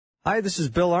Hi, this is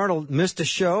Bill Arnold. Missed a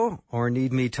show or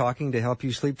need me talking to help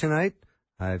you sleep tonight?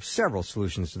 I have several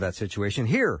solutions to that situation.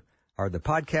 Here are the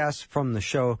podcasts from the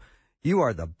show. You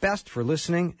are the best for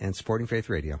listening and supporting Faith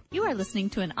Radio. You are listening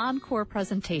to an encore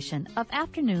presentation of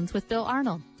Afternoons with Bill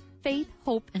Arnold. Faith,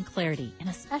 hope, and clarity in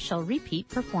a special repeat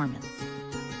performance.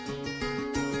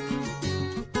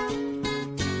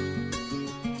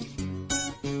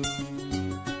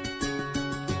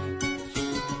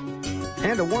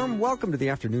 And a warm welcome to the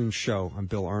afternoon show. I'm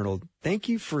Bill Arnold. Thank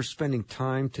you for spending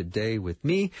time today with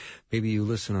me. Maybe you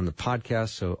listen on the podcast,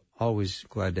 so always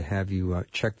glad to have you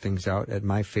check things out at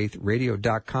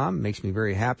myfaithradio.com. Makes me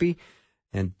very happy.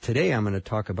 And today I'm going to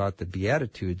talk about the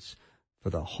Beatitudes for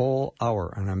the whole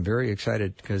hour. And I'm very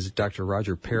excited because Dr.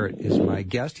 Roger Parrott is my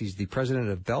guest. He's the president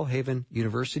of Belhaven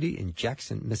University in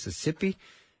Jackson, Mississippi.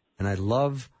 And I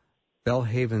love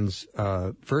Belhaven's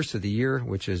verse of the year,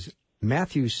 which is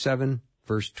Matthew 7,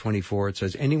 verse 24, it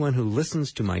says, anyone who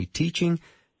listens to my teaching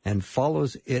and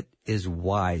follows it is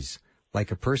wise,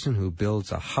 like a person who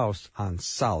builds a house on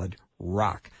solid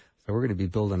rock. So we're going to be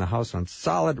building a house on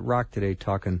solid rock today,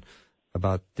 talking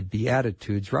about the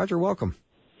Beatitudes. Roger, welcome.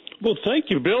 Well, thank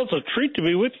you, Bill. It's a treat to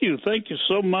be with you. Thank you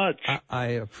so much. I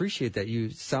appreciate that. You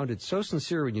sounded so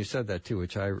sincere when you said that, too,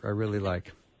 which I really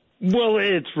like. Well,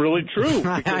 it's really true,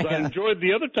 because I enjoyed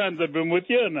the other times I've been with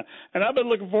you, and I've been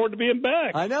looking forward to being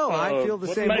back. I know. I feel the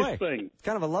same way. Thing. It's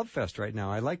kind of a love fest right now.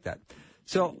 I like that.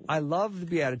 So I love the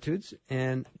Beatitudes,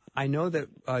 and I know that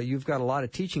you've got a lot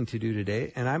of teaching to do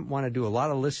today, and I want to do a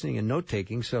lot of listening and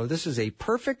note-taking, so this is a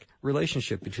perfect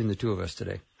relationship between the two of us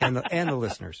today and the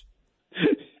listeners.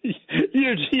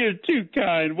 You're too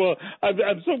kind. Well,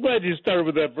 I'm so glad you started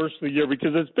with that verse of the year, because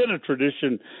it's been a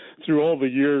tradition through all the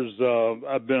years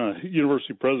I've been a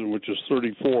university president, which is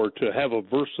 34, to have a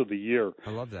verse of the year.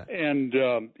 I love that. And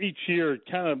each year,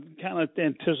 kind of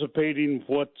anticipating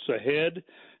what's ahead.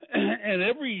 And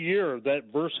every year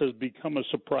that verse has become a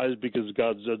surprise because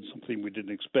God said something we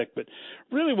didn't expect. But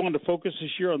really wanted to focus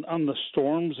this year on the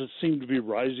storms that seem to be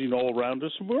rising all around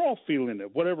us. And we're all feeling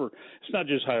it, whatever. It's not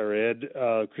just higher ed,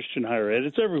 Christian higher ed.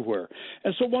 It's everywhere.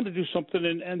 And so I wanted to do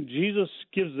something. And Jesus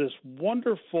gives this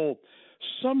wonderful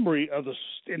summary of the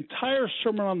entire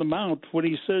Sermon on the Mount when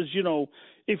he says, you know,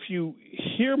 if you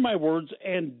hear my words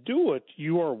and do it,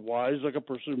 you are wise like a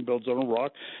person who builds on a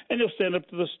rock, and you'll stand up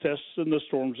to the tests and the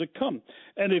storms that come.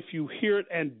 And if you hear it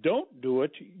and don't do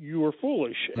it, you are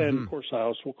foolish, and of course the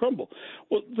house will crumble.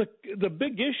 Well, the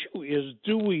big issue is,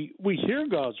 do we hear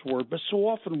God's word, but so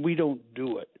often we don't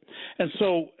do it. And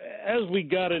so as we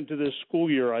got into this school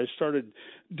year, I started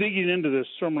digging into this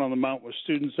Sermon on the Mount with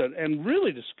students and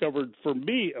really discovered, for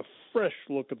me, a fresh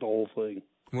look at the whole thing.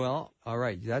 Well, all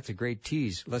right. That's a great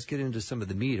tease. Let's get into some of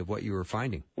the meat of what you were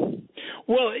finding.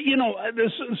 Well, you know,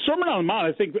 this Sermon on the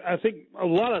Mount, I think a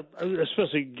lot of,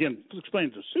 especially again,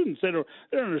 explaining to students, they don't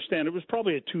understand. It was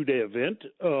probably a 2-day event,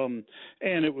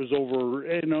 and it was over,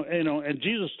 and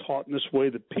Jesus taught in this way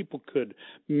that people could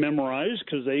memorize,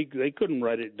 because they couldn't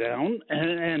write it down,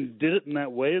 and did it in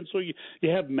that way. And so you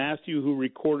have Matthew, who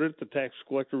recorded it, the tax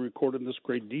collector recorded in this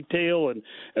great detail, and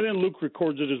then Luke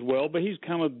records it as well. But he's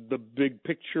kind of the big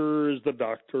picture, is the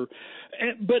doctor.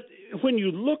 But when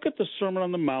you look at the Sermon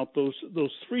on the Mount, those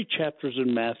 3 chapters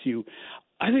in Matthew,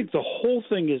 I think the whole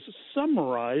thing is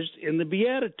summarized in the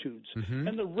Beatitudes.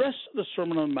 And the rest of the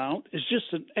Sermon on the Mount is just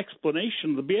an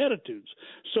explanation of the Beatitudes.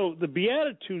 So the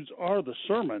Beatitudes are the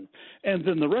sermon, and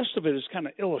then the rest of it is kind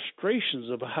of illustrations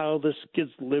of how this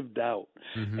gets lived out.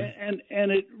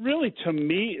 And it really, to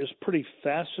me, is pretty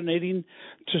fascinating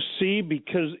to see,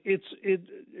 because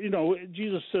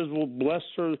Jesus says, well, blessed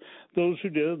are those who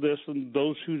do this and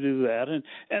those who do that.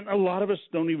 And a lot of us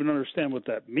don't even understand what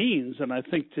that means. And I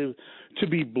think to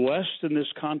be blessed in this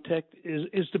context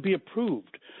is to be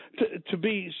approved. To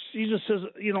be, Jesus says,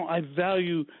 I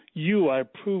value you, I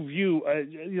approve you.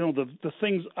 The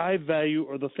things I value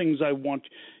are the things I want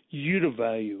you to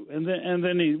value. And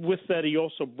then with that, he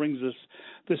also brings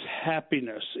this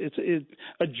happiness. It's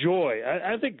a joy.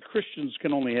 I think Christians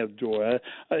can only have joy.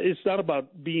 It's not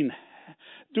about doing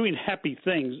happy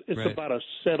things. It's right. About a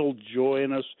settled joy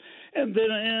in us. And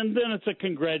then it's a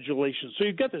congratulations. So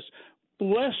you've got this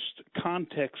blessed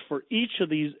context for each of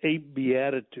these 8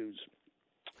 Beatitudes.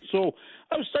 So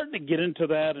I was starting to get into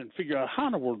that and figure out how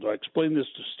in the world do I explain this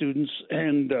to students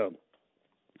and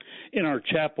in our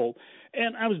chapel.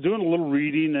 And I was doing a little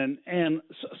reading, and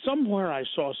somewhere I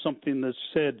saw something that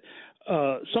said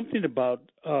something about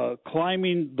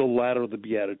climbing the ladder of the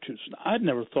Beatitudes. Now, I'd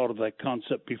never thought of that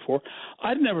concept before.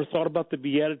 I'd never thought about the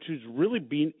Beatitudes really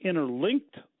being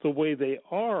interlinked the way they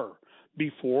are,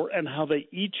 before and how they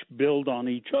each build on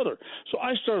each other. So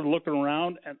I started looking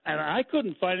around, and I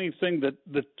couldn't find anything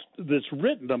that's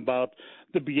written about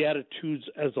the Beatitudes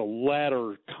as a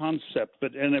ladder concept.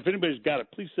 And if anybody's got it,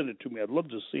 please send it to me. I'd love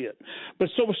to see it. But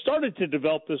so we started to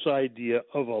develop this idea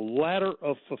of a ladder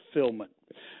of fulfillment.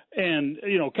 And,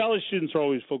 college students are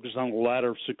always focused on the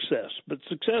ladder of success, but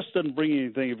success doesn't bring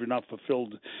anything if you're not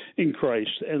fulfilled in Christ.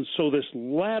 And so this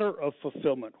ladder of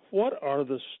fulfillment, what are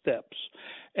the steps?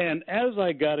 And as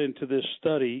I got into this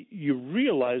study, you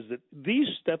realize that these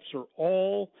steps are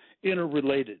all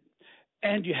interrelated,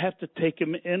 and you have to take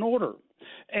them in order.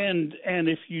 And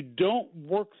if you don't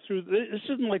work through this,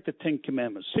 isn't like the Ten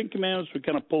Commandments. Ten Commandments, we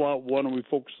kind of pull out one and we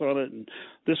focus on it, and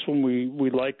this one we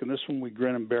like, and this one we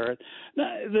grin and bear it.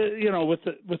 Now, with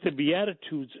the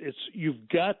Beatitudes, it's you've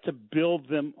got to build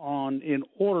them on in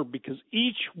order because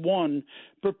each one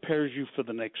prepares you for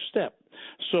the next step.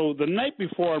 So the night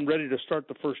before I'm ready to start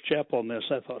the first chapel on this,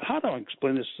 I thought, how do I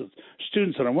explain this to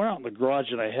students? And I went out in the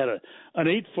garage and I had an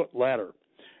 8-foot ladder.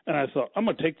 And I thought, I'm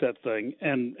going to take that thing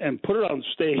and put it on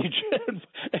stage.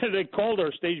 And they called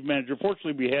our stage manager.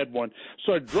 Fortunately, we had one.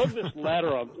 So I drug this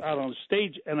ladder out on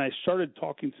stage, and I started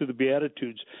talking through the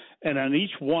Beatitudes. And on each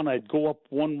one, I'd go up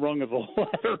one rung of the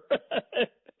ladder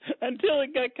until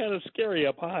it got kind of scary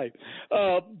up high.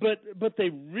 But they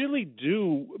really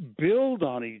do build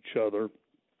on each other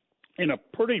in a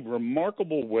pretty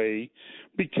remarkable way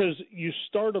because you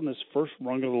start on this first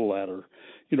rung of the ladder.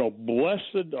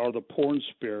 Blessed are the poor in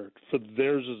spirit, for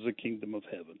theirs is the kingdom of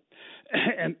heaven.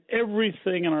 And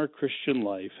everything in our Christian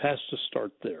life has to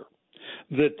start there.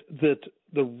 That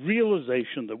the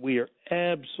realization that we are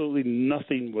absolutely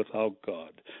nothing without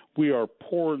God. We are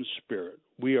poor in spirit.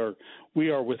 We are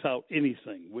without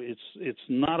anything. It's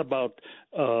not about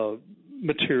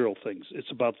material things.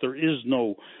 It's about there is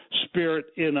no spirit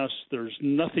in us. There's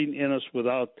nothing in us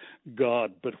without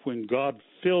God. But when God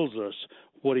fills us,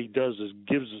 what he does is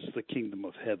gives us the kingdom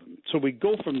of heaven. So we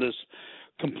go from this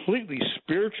completely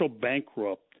spiritual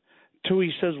bankrupt to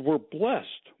he says we're blessed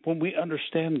when we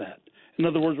understand that. In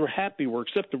other words, we're happy, we're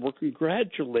accepted, we're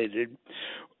congratulated.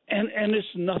 And it's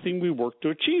nothing we work to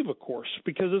achieve, of course,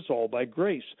 because it's all by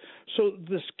grace. So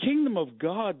this kingdom of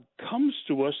God comes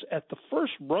to us at the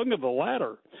first rung of the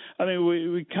ladder. I mean,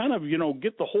 we kind of,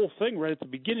 get the whole thing right at the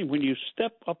beginning. When you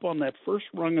step up on that first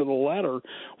rung of the ladder,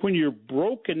 when you're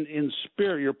broken in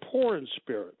spirit, you're poor in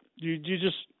spirit. You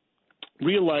just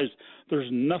realize there's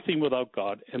nothing without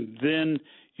God, and then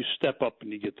you step up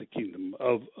and you get the kingdom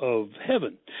of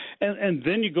heaven. And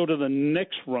then you go to the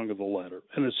next rung of the ladder,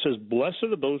 and it says, blessed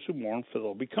are those who mourn, for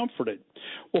they'll be comforted.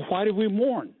 Well, why do we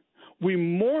mourn? We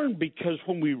mourn because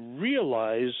when we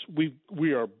realize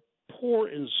we are poor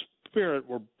in spirit,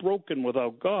 we're broken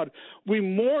without God, we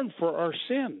mourn for our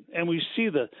sin, and we see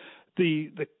the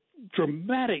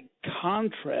dramatic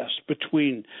contrast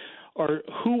between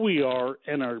who we are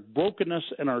and our brokenness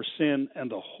and our sin and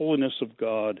the holiness of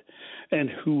God and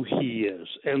who he is.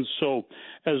 And so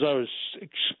as I was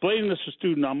explaining this to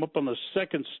students, I'm up on the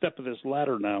second step of this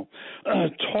ladder now,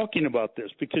 talking about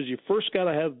this, because you first got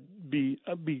to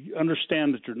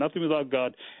understand that you're nothing without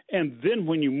God. And then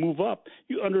when you move up,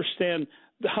 you understand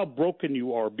how broken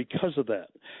you are because of that.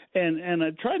 And I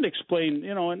tried to explain,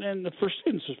 and for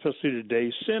students especially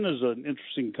today, sin is an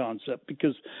interesting concept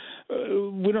because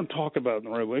we don't talk about it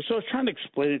in the right way. So I was trying to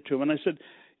explain it to them, and I said,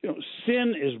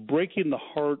 sin is breaking the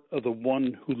heart of the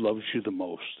one who loves you the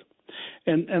most.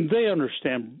 And they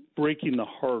understand breaking the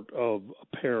heart of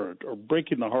a parent or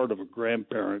breaking the heart of a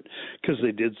grandparent because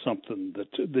they did something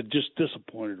that just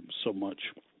disappointed them so much.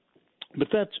 But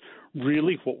that's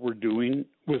really what we're doing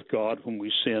with God when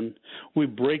we sin. We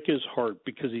break his heart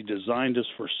because he designed us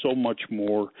for so much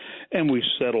more, and we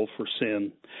settle for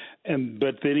sin.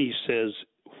 But then he says,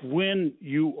 when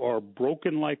you are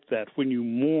broken like that, when you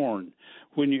mourn,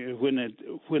 when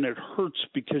it hurts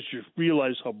because you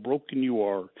realize how broken you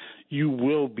are, you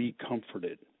will be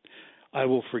comforted. I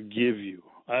will forgive you.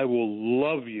 I will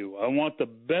love you. I want the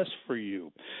best for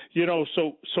you.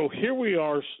 So here we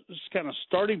are kind of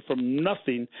starting from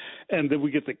nothing, and then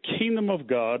we get the kingdom of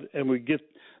God, and we get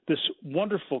this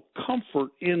wonderful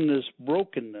comfort in this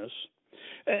brokenness.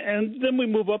 And then we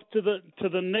move up to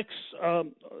the next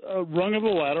rung of the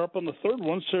ladder, up on the third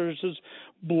one. So it says,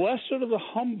 blessed are the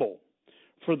humble,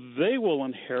 for they will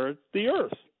inherit the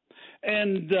earth.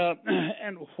 And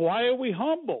why are we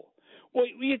humble? Well,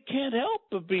 you can't help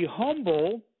but be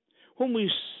humble when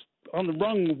on the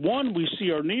rung 1, we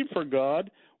see our need for God.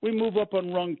 We move up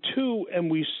on rung 2, and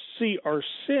we see our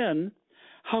sin.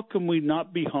 How can we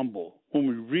not be humble when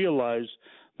we realize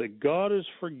that God has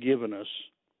forgiven us,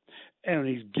 and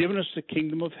he's given us the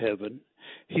kingdom of heaven,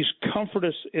 He's comforted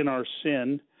us in our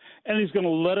sin, and he's going to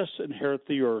let us inherit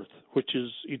the earth, which is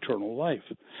eternal life,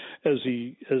 as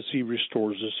he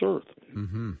restores this earth.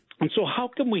 Mm-hmm. And so how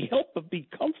can we help but be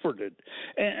comforted?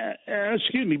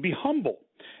 Be humble.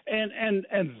 And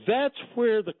that's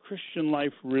where the Christian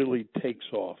life really takes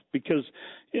off, because,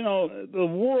 the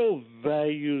world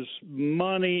values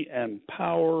money and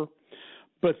power,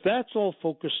 but that's all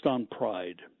focused on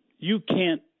pride. You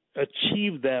can't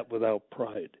achieve that without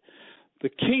pride. The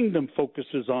kingdom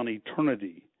focuses on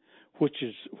eternity, which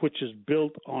is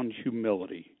built on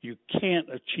humility. You can't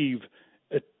achieve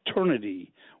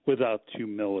eternity without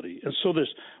humility. And so this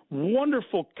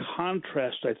wonderful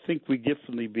contrast I think we get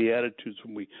from the Beatitudes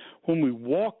when we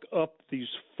walk up these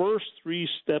first three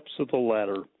steps of the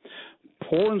ladder,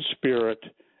 poor in spirit,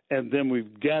 and then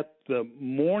we've got the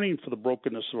mourning for the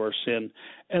brokenness of our sin,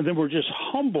 and then we're just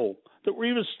humble that we're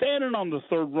even standing on the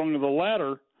third rung of the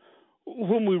ladder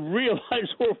when we realize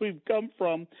where we've come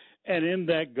from, and in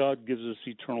that God gives us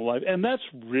eternal life. And that's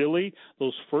really,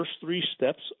 those first three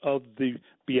steps of the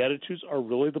Beatitudes are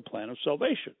really the plan of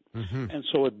salvation. Mm-hmm. And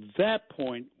so at that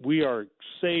point, we are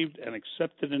saved and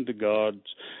accepted into God's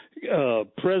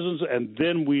presence, and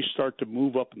then we start to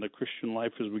move up in the Christian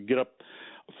life as we get up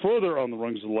further on the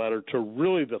rungs of the ladder to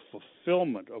really the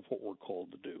fulfillment of what we're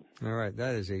called to do. All right.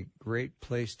 That is a great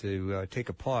place to take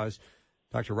a pause.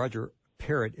 Dr. Roger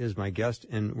Parrott is my guest,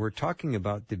 and we're talking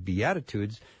about the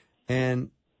Beatitudes. And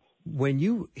when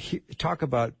you talk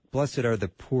about blessed are the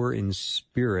poor in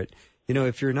spirit,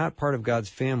 if you're not part of God's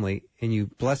family and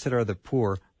you blessed are the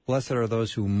poor, blessed are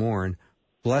those who mourn,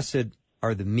 blessed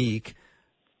are the meek,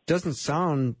 doesn't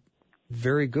sound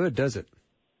very good, does it?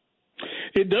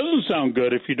 It doesn't sound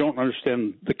good if you don't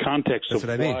understand the context of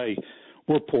why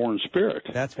we're poor in spirit.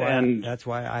 That's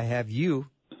why I have you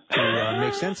to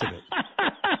make sense of it.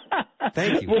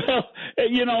 Thank you. Well,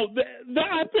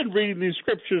 I've been reading these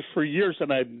scriptures for years,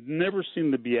 and I've never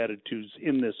seen the Beatitudes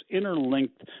in this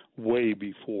interlinked way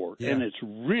before. Yeah. And it's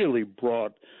really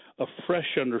brought a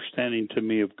fresh understanding to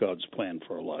me of God's plan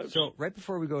for our lives. So right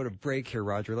before we go to break here,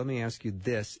 Roger, let me ask you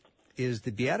this. Is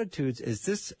the Beatitudes, is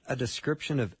this a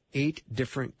description of 8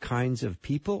 different kinds of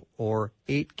people or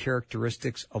 8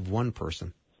 characteristics of one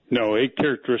person? No, 8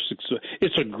 characteristics.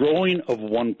 It's a growing of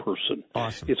one person.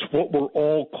 Awesome. It's what we're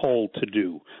all called to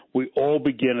do. We all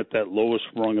begin at that lowest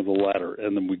rung of the ladder,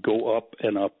 and then we go up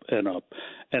and up and up.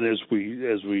 And as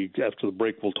we after the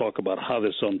break, we'll talk about how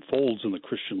this unfolds in the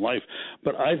Christian life.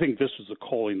 But I think this is a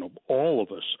calling of all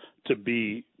of us to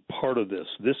be part of this.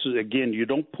 This is, again, you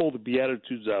don't pull the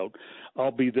Beatitudes out.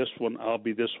 I'll be this one, I'll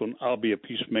be this one, I'll be a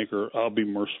peacemaker, I'll be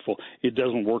merciful. It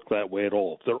doesn't work that way at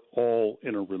all. They're all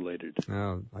interrelated.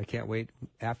 Oh, I can't wait.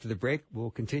 After the break,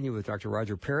 we'll continue with Dr.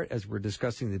 Roger Parrott as we're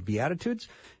discussing the Beatitudes.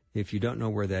 If you don't know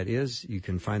where that is, you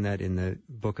can find that in the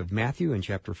book of Matthew in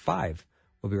chapter 5.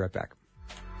 We'll be right back.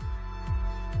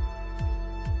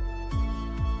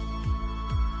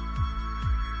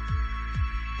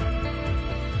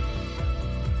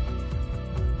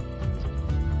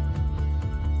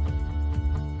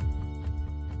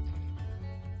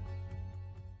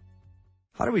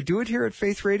 How do we do it here at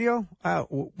Faith Radio?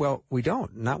 Well, we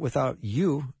don't. Not without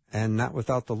you and not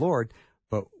without the Lord,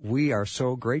 but we are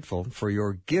so grateful for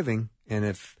your giving. And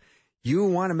if you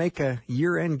want to make a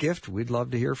year-end gift, we'd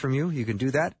love to hear from you. You can do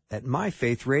that at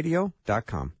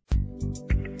myfaithradio.com.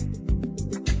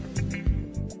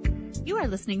 You are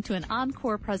listening to an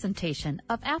encore presentation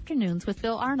of Afternoons with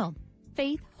Bill Arnold.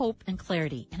 Faith, hope, and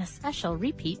clarity in a special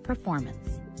repeat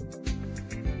performance.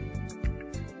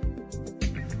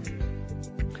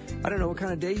 I don't know what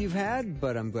kind of day you've had,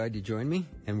 but I'm glad you joined me.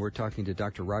 And we're talking to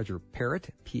Dr. Roger Parrott,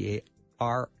 P-A-R-R-O-T-T.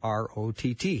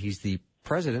 He's the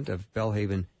president of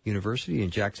Belhaven University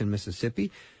in Jackson, Mississippi.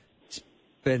 He's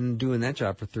been doing that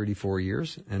job for 34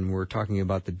 years, and we're talking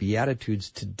about the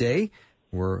Beatitudes today.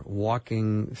 We're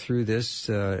walking through this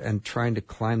and trying to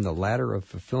climb the ladder of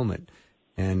fulfillment.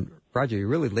 And, Roger, you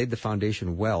really laid the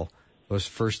foundation well. Those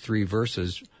first 3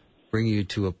 verses bring you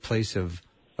to a place of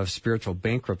spiritual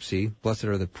bankruptcy. Blessed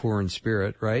are the poor in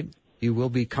spirit, right? You will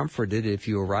be comforted if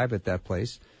you arrive at that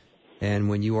place. And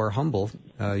when you are humble,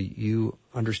 you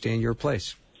understand your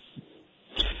place.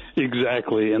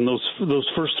 Exactly. And those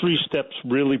first 3 steps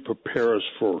really prepare us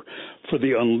for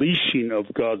the unleashing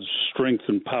of God's strength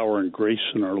and power and grace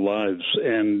in our lives.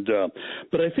 And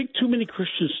but I think too many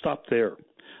Christians stop there.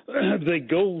 They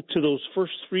go to those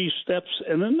first 3 steps,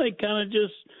 and then they kind of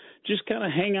just kind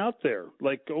of hang out there,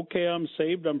 like, okay, I'm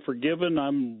saved, I'm forgiven,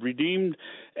 I'm redeemed,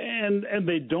 and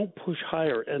they don't push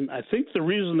higher. And I think the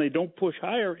reason they don't push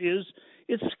higher is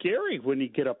it's scary when you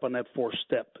get up on that fourth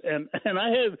step. And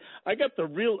I got the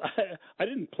real. I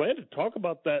didn't plan to talk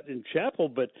about that in chapel,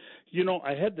 but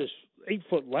I had this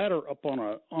 8-foot ladder up on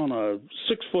a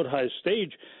 6-foot high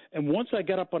stage, and once I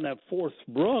got up on that fourth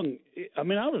rung, I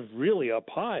was really up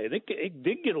high, and it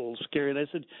did get a little scary. And I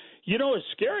said, it's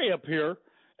scary up here.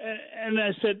 And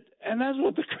I said, and that's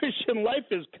what the Christian life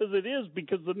is,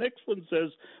 because the next one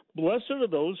says, blessed are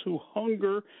those who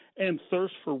hunger and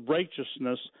thirst for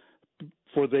righteousness,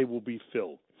 for they will be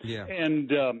filled. Yeah.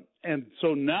 And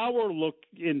so now we're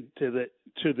looking to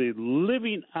the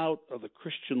living out of the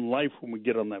Christian life when we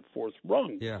get on that fourth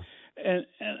rung. Yeah.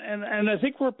 And I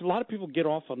think where a lot of people get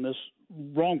off on this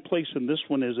wrong place in this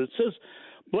one is it says,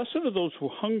 blessed are those who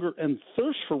hunger and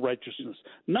thirst for righteousness,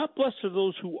 not blessed are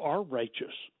those who are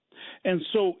righteous. And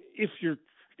so if you're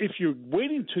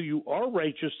waiting till you are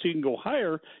righteous so you can go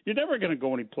higher, you're never going to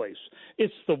go any place.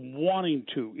 It's the wanting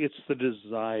to. It's the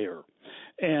desire.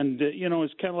 And,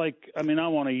 it's kind of like, I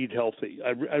want to eat healthy.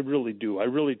 I really do. I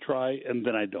really try, and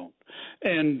then I don't.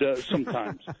 And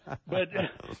sometimes. But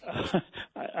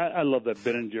I love that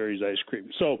Ben & Jerry's ice cream.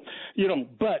 So,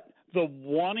 but the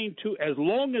wanting to, as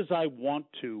long as I want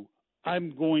to,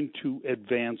 I'm going to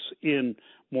advance in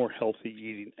more healthy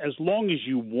eating. As long as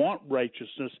you want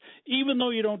righteousness, even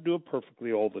though you don't do it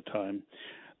perfectly all the time,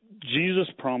 Jesus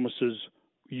promises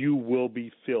you will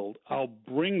be filled. I'll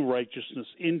bring righteousness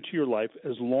into your life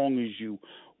as long as you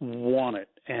want it.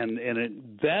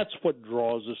 And that's what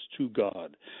draws us to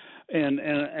God. And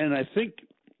I think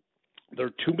there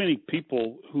are too many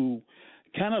people who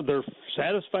they're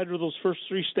satisfied with those first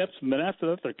 3 steps, and then after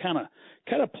that they're kind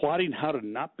of plotting how to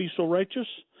not be so righteous.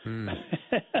 Yeah.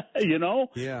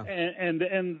 And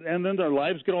then their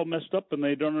lives get all messed up, and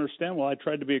they don't understand. Well, I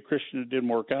tried to be a Christian, it didn't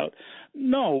work out.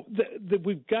 No,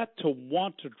 we've got to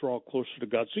want to draw closer to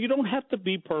God. So you don't have to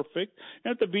be perfect. You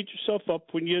don't have to beat yourself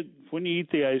up when you eat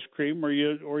the ice cream or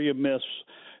you miss.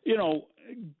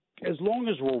 As long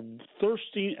as we're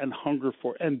thirsty and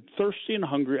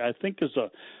hungry, I think is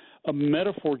a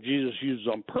metaphor Jesus uses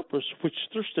on purpose, which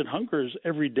thirst and hunger is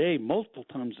every day, multiple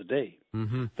times a day.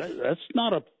 Mm-hmm. That's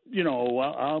not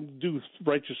I'll do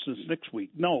righteousness next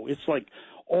week. No, it's like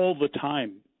all the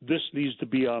time. This needs to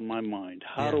be on my mind.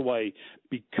 How do I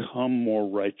become more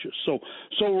righteous? So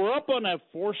we're up on that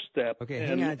fourth step. Okay,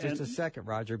 hang on just a second,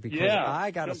 Roger, because I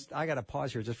gotta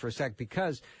pause here just for a sec,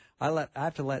 because I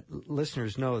have to let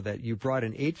listeners know that you brought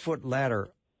an 8-foot ladder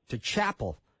to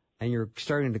chapel, and you're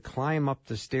starting to climb up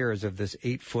the stairs of this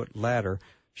 8-foot ladder,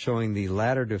 showing the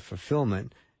ladder to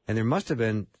fulfillment. And there must have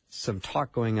been some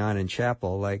talk going on in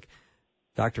chapel, like,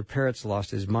 Dr. Parrott's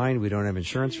lost his mind. We don't have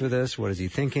insurance for this. What is he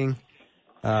thinking?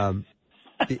 Yeah,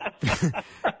 they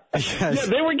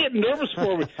were getting nervous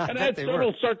for me. And I had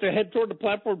several start to head toward the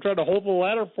platform trying to hold the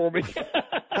ladder for me,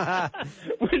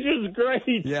 which is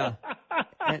great. Yeah.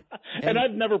 And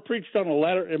I've never preached on a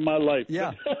ladder in my life.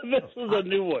 Yeah. This was a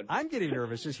new one. I'm getting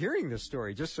nervous just hearing this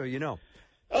story, just so you know.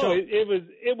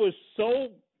 It was so,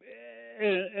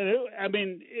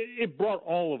 it brought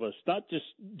all of us, not just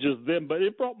them, but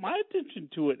it brought my attention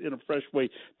to it in a fresh way,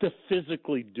 to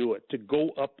physically do it, to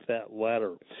go up that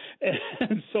ladder.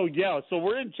 And so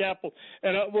we're in chapel,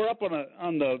 and we're up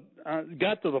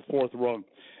got to the fourth rung.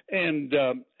 And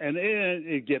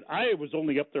again, I was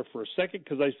only up there for a second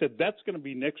because I said, that's going to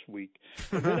be next week.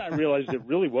 And then I realized it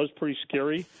really was pretty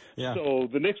scary. Yeah. So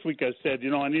the next week I said,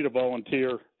 I need a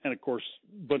volunteer. And, of course,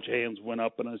 a bunch of hands went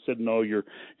up, and I said, no, your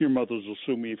mothers will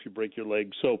sue me if you break your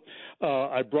leg. So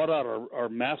I brought out our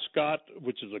mascot,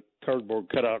 which is a cardboard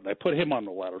cutout, and I put him on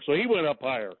the ladder. So he went up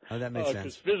higher. Oh, that makes sense.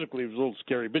 Because physically it was a little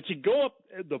scary. But you go up,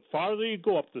 the farther you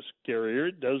go up, the scarier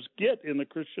it does get in the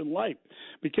Christian life.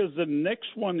 Because the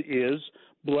next one is,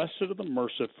 blessed are the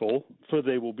merciful, for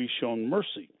they will be shown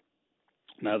mercy.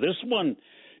 Now, this one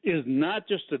is not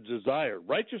just a desire.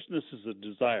 Righteousness is a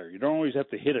desire. You don't always have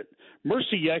to hit it.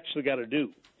 Mercy you actually got to do.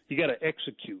 You got to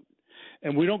execute.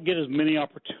 And we don't get as many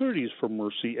opportunities for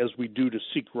mercy as we do to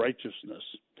seek righteousness.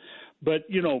 But,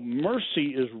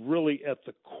 mercy is really at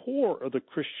the core of the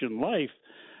Christian life,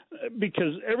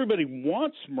 because everybody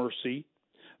wants mercy,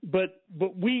 but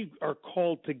we are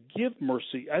called to give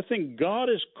mercy. I think God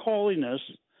is calling us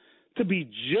to be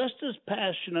just as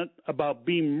passionate about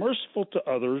being merciful to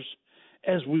others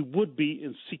as we would be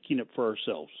in seeking it for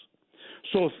ourselves.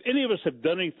 So if any of us have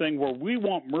done anything where we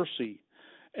want mercy,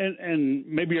 and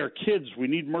maybe our kids, we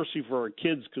need mercy for our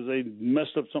kids because they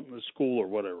messed up something at school or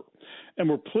whatever, and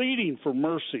we're pleading for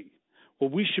mercy, well,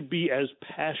 we should be as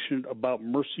passionate about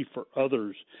mercy for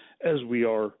others as we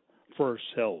are for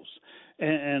ourselves.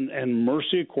 And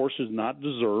mercy, of course, is not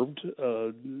deserved.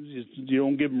 You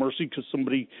don't give mercy because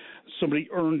somebody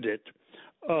earned it.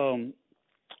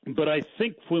 But I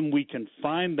think when we can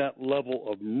find that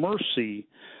level of mercy,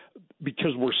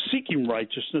 because we're seeking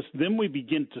righteousness, then we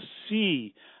begin to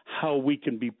see how we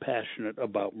can be passionate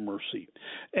about mercy.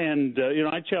 And,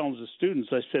 I challenged the students.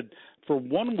 I said, for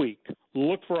 1 week,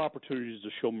 look for opportunities to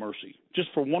show mercy. Just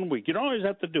for 1 week. You don't always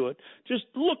have to do it. Just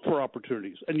look for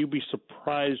opportunities, and you'll be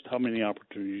surprised how many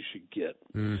opportunities you get.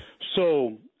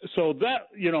 So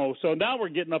now we're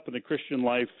getting up in the Christian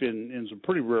life in some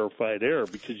pretty rarefied air,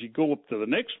 because you go up to the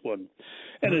next one,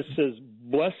 and it says,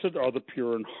 "Blessed are the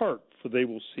pure in heart, for they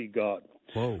will see God."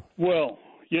 Whoa. Well,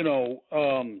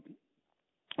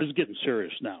 it's getting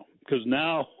serious now, because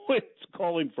now it's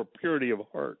calling for purity of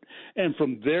heart. And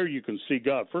from there you can see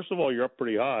God. First of all, you're up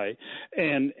pretty high,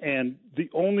 and the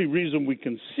only reason we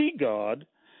can see God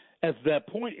at that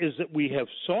point is that we have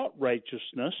sought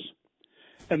righteousness,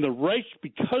 and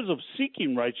because of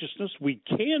seeking righteousness, we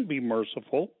can be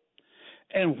merciful.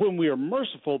 And when we are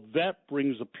merciful, that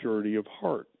brings a purity of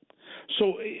heart.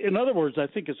 So, in other words, I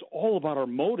think it's all about our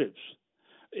motives.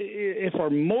 If our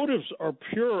motives are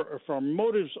pure, if our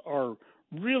motives are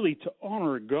really to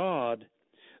honor God,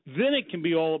 then it can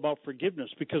be all about forgiveness,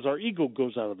 because our ego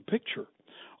goes out of the picture.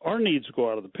 Our needs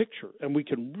go out of the picture, and we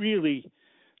can really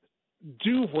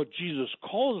do what Jesus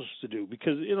calls us to do,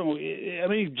 because,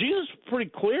 Jesus is pretty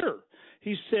clear.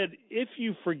 He said, if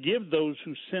you forgive those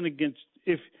who sin against,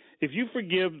 if you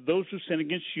forgive those who sin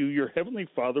against you, your heavenly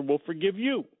Father will forgive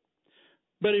you.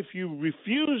 But if you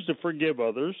refuse to forgive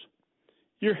others,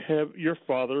 your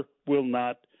Father will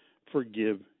not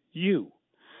forgive you.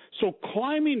 So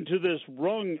climbing to this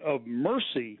rung of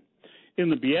mercy in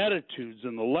the Beatitudes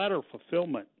and the latter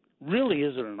fulfillment really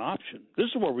isn't an option.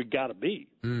 This is where we got to be.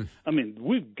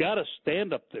 We've got to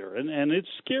stand up there, and it's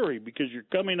scary, because you're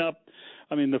coming up.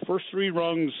 The first three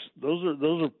rungs, those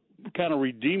are kind of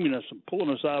redeeming us and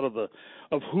pulling us out of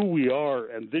who we are,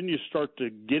 and then you start to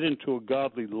get into a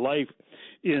godly life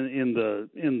in the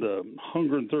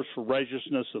hunger and thirst for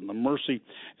righteousness and the mercy.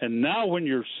 And now when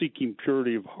you're seeking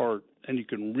purity of heart and you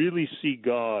can really see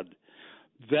God,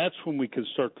 that's when we can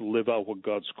start to live out what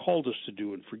God's called us to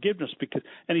do in forgiveness.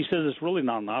 And he says it's really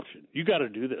not an option. You got to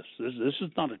do this. This is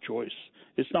not a choice.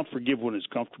 It's not forgive when it's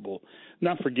comfortable,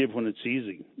 not forgive when it's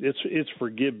easy. It's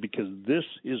forgive because this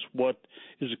is what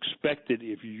is expected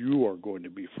if you are going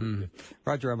to be forgiven.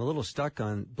 Roger, I'm a little stuck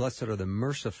on blessed are the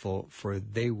merciful, for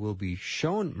they will be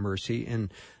shown mercy.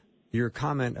 And your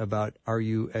comment about are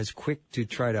you as quick to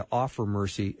try to offer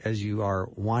mercy as you are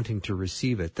wanting to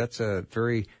receive it? That's a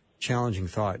very challenging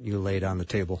thought you laid on the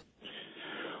table.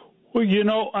 Well,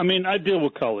 I deal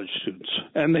with college students,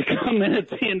 and they come in at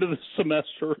the end of the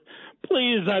semester.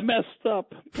 Please, I messed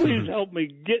up. Please help me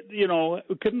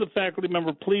couldn't the faculty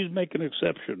member please make an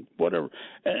exception, whatever.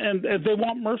 And they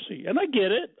want mercy. And I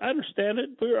get it. I understand it.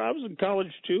 I was in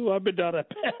college, too. I've been down that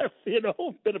path,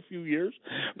 been a few years.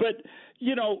 But,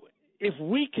 if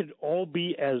we could all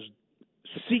be as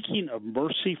seeking of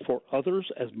mercy for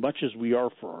others as much as we are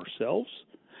for ourselves,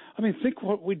 think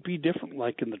what we'd be different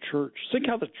like in the church. Think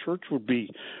how the church would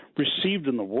be received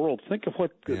in the world. Think of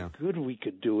what good we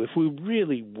could do if we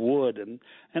really would. And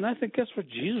I think that's what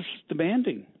Jesus is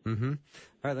demanding. Mm-hmm. All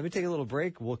right, let me take a little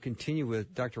break. We'll continue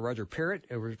with Dr. Roger Parrott.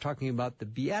 We're talking about the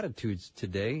Beatitudes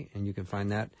today, and you can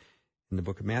find that in the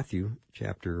book of Matthew,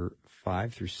 chapter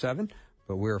 5 through 7.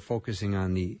 But we're focusing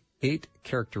on the 8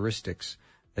 characteristics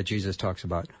that Jesus talks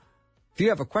about. If you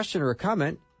have a question or a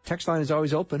comment, text line is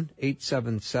always open,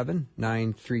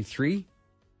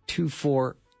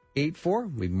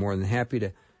 877-933-2484. We'd be more than happy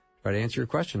to try to answer your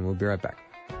question. We'll be right back.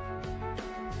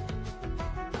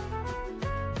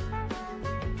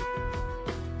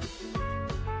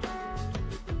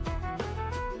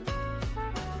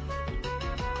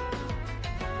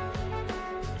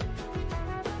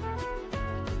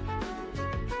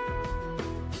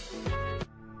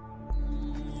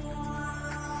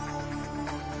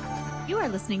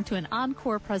 Listening to an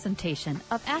encore presentation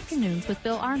of Afternoons with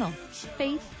Bill Arnold.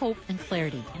 Faith, hope, and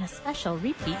clarity in a special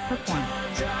repeat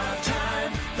performance.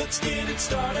 Time. Let's get it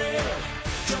started.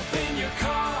 Jump in your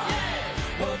car.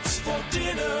 What's for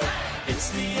dinner?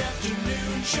 It's the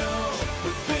Afternoon Show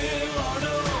with Bill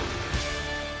Arnold.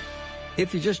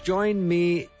 If you just joined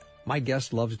me, my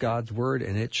guest loves God's Word,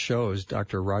 and it shows.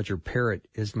 Dr. Roger Parrott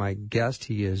is my guest.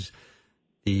 He is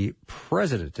the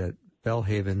president at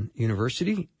Belhaven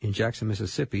University in Jackson,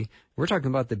 Mississippi. We're talking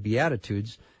about the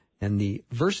Beatitudes, and the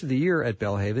verse of the year at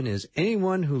Belhaven is,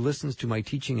 anyone who listens to my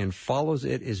teaching and follows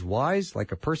it is wise,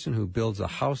 like a person who builds a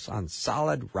house on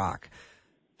solid rock.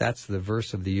 That's the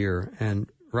verse of the year. And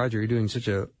Roger, you're doing such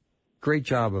a great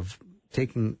job of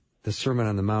taking the Sermon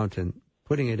on the Mount and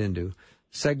putting it into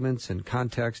segments and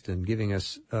context and giving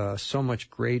us so much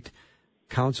great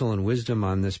counsel and wisdom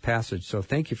on this passage. So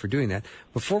thank you for doing that.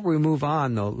 Before we move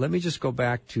on, though, let me just go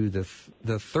back to the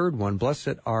third one.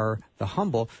 Blessed are the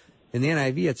humble. In the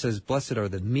NIV, it says, blessed are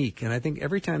the meek. And I think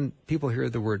every time people hear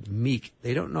the word meek,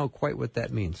 they don't know quite what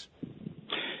that means.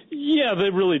 Yeah, they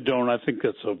really don't. I think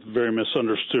that's a very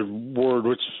misunderstood word,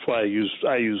 which is why I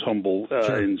use humble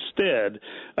Sure. instead.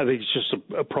 I think it's just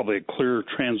probably a clearer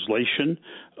translation.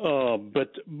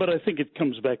 But I think it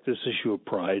comes back to this issue of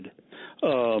pride.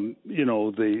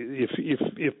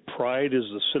 If pride is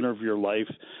the center of your life,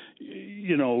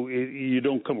 you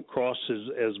don't come across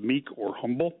as meek or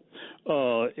humble.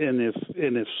 And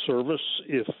if service,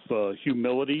 if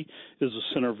humility is the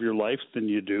center of your life, then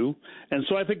you do. And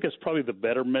so I think that's probably the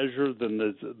better measure than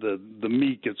the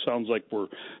meek. It sounds like we're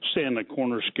standing in a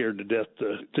corner scared to death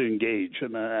to engage.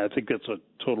 And I think that's a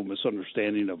total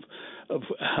misunderstanding of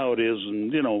how it is.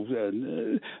 And,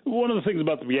 one of the things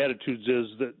about the Beatitudes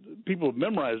is that people have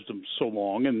memorized them so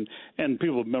long, and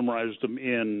people have memorized them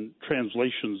in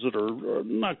translations that are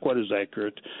not quite as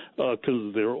accurate because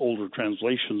of their older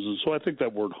translations. And so I think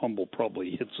that word humble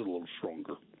probably hits it a little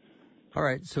stronger. All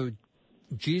right, so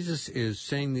Jesus is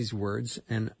saying these words,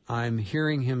 and I'm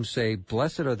hearing him say,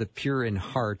 blessed are the pure in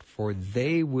heart, for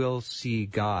they will see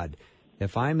God.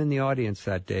 If I'm in the audience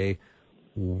that day,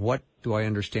 what do I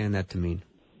understand that to mean?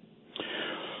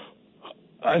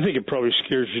 I think it probably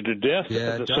scares you to death.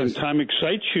 Yeah, at the same time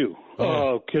excites you.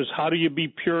 Oh. Because how do you be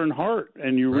pure in heart?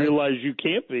 And you realize you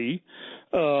can't be.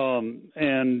 So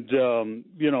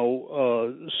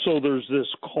there's this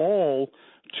call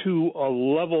to a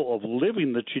level of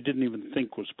living that you didn't even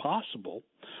think was possible.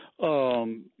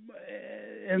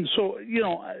 And so,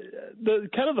 the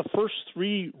kind of the first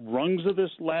three rungs of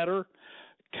this ladder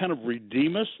kind of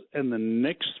redeem us, and the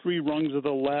next three rungs of the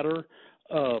ladder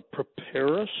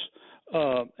prepare us.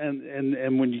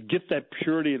 And when you get that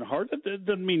purity in heart, that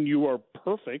doesn't mean you are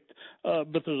perfect,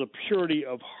 but there's a purity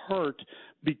of heart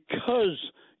because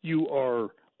you are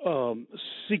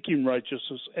seeking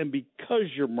righteousness and because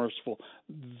you're merciful.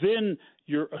 Then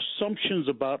your assumptions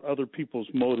about other people's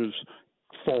motives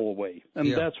fall away,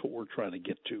 and that's what we're trying to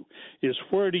get to. Is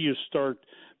where do you start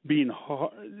being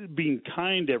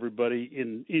kind to everybody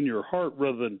in your heart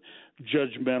rather than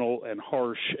judgmental and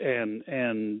harsh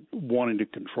and wanting to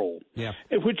control. Yeah.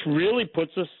 Which really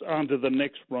puts us onto the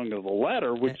next rung of the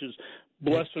ladder, which is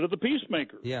blessed are the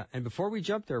peacemakers. Yeah, and before we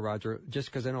jump there, Roger, just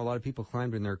because I know a lot of people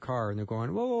climbed in their car and they're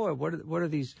going, whoa, what are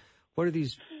these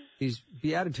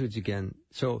Beatitudes again?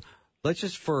 So let's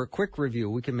just, for a quick review,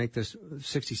 we can make this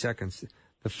 60 seconds.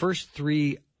 The first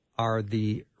three are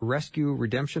the rescue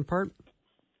redemption part.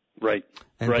 Right.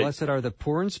 And blessed are the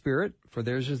poor in spirit, for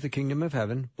theirs is the kingdom of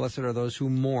heaven. Blessed are those who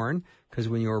mourn, because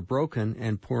when you are broken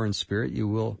and poor in spirit, you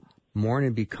will mourn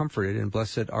and be comforted. And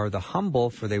blessed are the humble,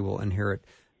 for they will inherit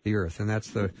the earth. And that's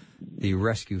the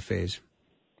rescue phase.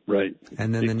 Right.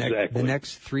 And then the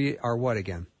next three are what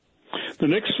again? The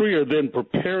next three are then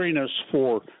preparing us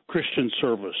for Christian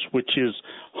service, which is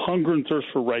hunger and thirst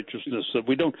for righteousness. That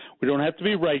we don't have to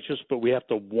be righteous, but we have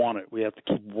to want it. We have to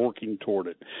keep working toward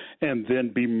it. And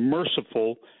then be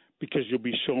merciful, because you'll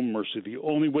be shown mercy. The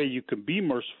only way you can be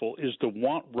merciful is to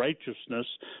want righteousness,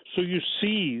 so you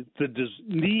see the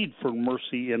need for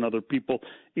mercy in other people,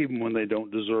 even when they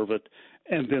don't deserve it.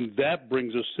 And then that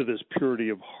brings us to this purity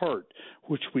of heart,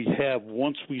 which we have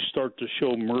once we start to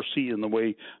show mercy in the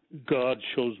way God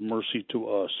shows mercy to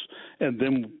us. And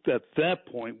then at that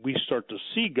point, we start to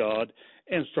see God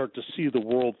and start to see the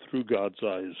world through God's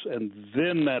eyes. And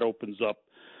then that opens up,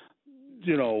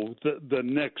 the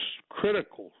next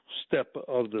critical step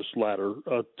of this ladder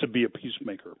to be a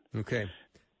peacemaker. Okay.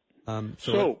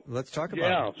 So let's talk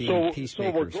about being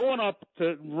peacemakers. So we're going up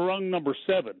to rung number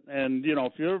 7, and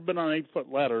if you've ever been on an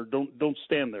 8-foot ladder, don't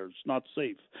stand there; it's not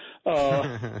safe.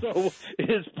 So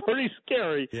it's pretty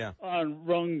scary on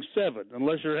rung 7,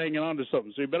 unless you're hanging on to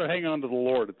something. So you better hang on to the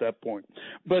Lord at that point.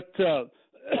 But blessed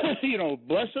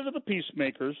are the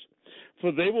peacemakers,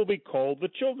 for they will be called the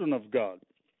children of God.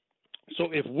 So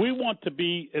if we want to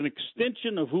be an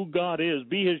extension of who God is,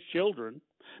 be His children,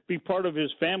 be part of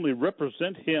His family,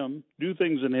 represent Him, do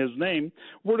things in His name,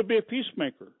 we're to be a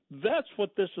peacemaker. That's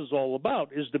what this is all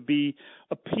about, is to be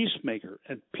a peacemaker.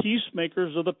 And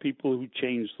peacemakers are the people who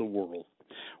change the world,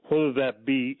 whether that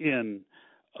be in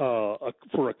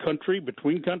for a country,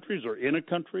 between countries, or in a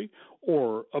country,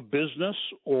 or a business,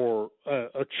 or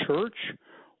a church,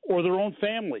 or their own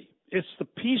family. It's the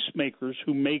peacemakers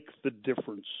who make the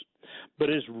difference. But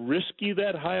is risky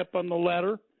that high up on the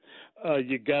ladder?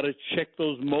 You got to check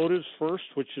those motives first,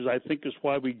 which is, I think, is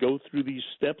why we go through these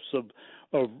steps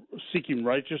of seeking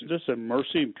righteousness and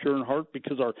mercy and pure in heart,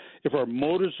 because if our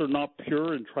motives are not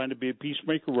pure and trying to be a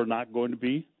peacemaker, we're not going to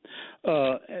be.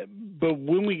 But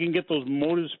when we can get those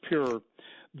motives pure,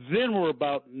 then we're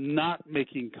about not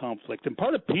making conflict. And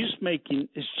part of peacemaking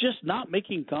is just not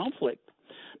making conflict.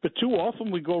 But too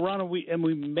often we go around and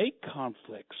we make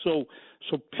conflict. So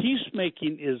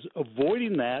peacemaking is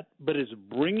avoiding that, but it's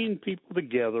bringing people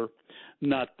together,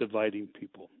 not dividing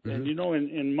people. Mm-hmm. And,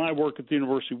 in my work at the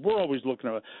university, we're always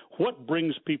looking at what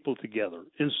brings people together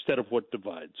instead of what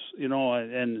divides.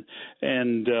 And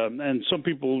some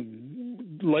people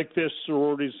like this,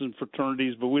 sororities and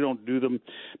fraternities, but we don't do them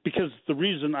because the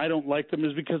reason I don't like them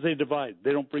is because they divide.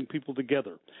 They don't bring people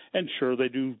together. And sure, they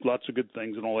do lots of good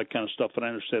things and all that kind of stuff, and I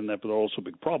understand that, but there are also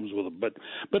big problems with them.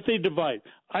 But they divide.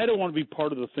 I don't want to be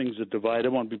part of the things that divide. I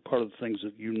want to be part of the things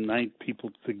that unite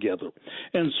people together.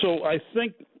 And so I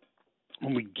think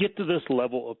when we get to this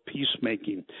level of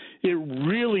peacemaking, it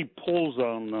really pulls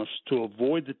on us to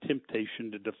avoid the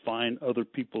temptation to define other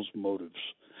people's motives.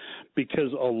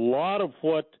 Because a lot of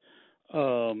what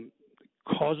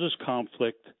causes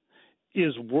conflict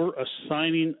is we're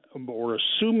assigning or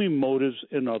assuming motives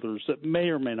in others that may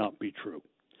or may not be true.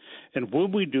 And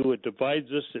when we do, it divides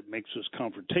us. It makes us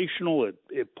confrontational.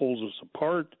 It pulls us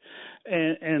apart.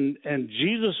 And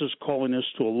Jesus is calling us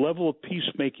to a level of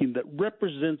peacemaking that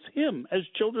represents him as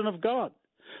children of God.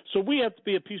 So we have to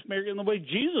be a peacemaker in the way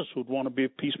Jesus would want to be a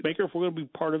peacemaker if we're going to be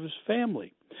part of his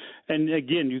family. And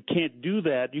again, you can't do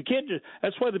that. You can't just,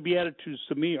 that's why the Beatitudes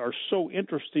to me are so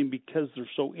interesting, because they're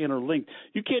so interlinked.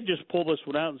 You can't just pull this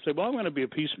one out and say, well, I'm going to be a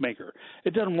peacemaker.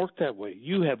 It doesn't work that way.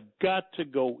 You have got to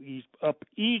go up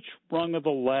each rung of the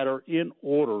ladder in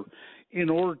order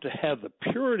to have the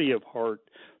purity of heart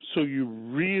so you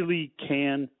really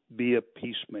can be a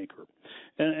peacemaker.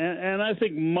 And I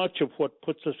think much of what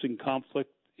puts us in conflict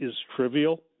is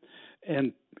trivial.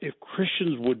 And if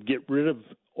Christians would get rid of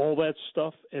all that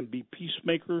stuff and be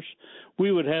peacemakers,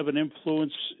 we would have an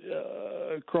influence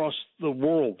across the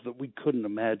world that we couldn't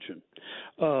imagine.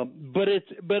 But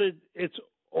it's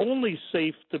only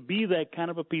safe to be that kind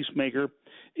of a peacemaker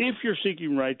if you're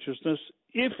seeking righteousness,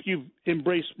 if you've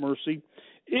embraced mercy,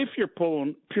 if you're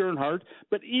pure in heart.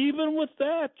 But even with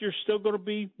that, you're still going to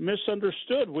be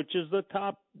misunderstood, which is the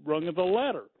top rung of the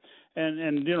ladder.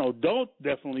 And don't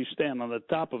definitely stand on the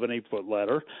top of an 8-foot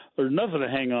ladder. There's nothing to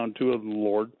hang on to of the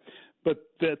Lord. But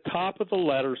the top of the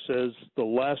ladder says, the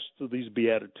last of these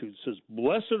Beatitudes says,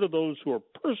 blessed are those who are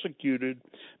persecuted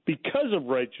because of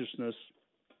righteousness,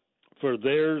 for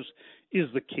theirs is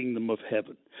the kingdom of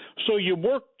heaven. So you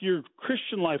work your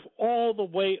Christian life all the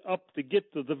way up to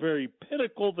get to the very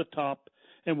pinnacle, the top,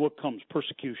 and what comes?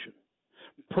 Persecution.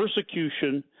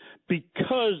 Persecution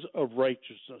because of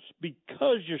righteousness,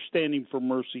 because you're standing for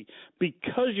mercy,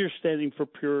 because you're standing for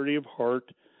purity of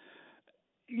heart,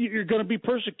 you're going to be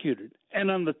persecuted. And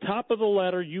on the top of the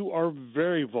ladder, you are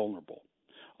very vulnerable.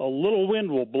 A little wind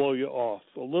will blow you off.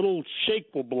 A little shake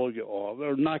will blow you off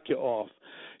or knock you off.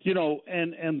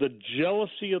 And the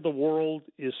jealousy of the world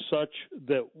is such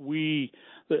that we,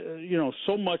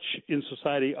 so much in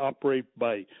society operate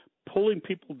by pulling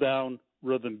people down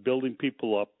rather than building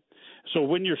people up. So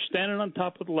when you're standing on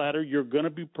top of the ladder, you're going to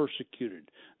be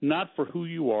persecuted, not for who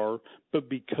you are, but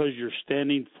because you're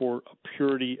standing for a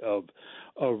purity of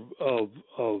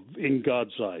in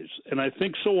God's eyes. And I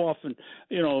think so often,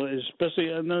 especially,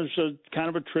 and there's a kind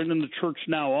of a trend in the church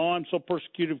now, I'm so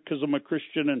persecuted because I'm a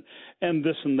Christian and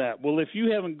this and that. Well, if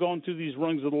you haven't gone through these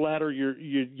rungs of the ladder,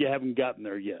 you haven't gotten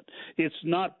there yet. It's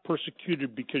not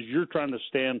persecuted because you're trying to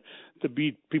stand to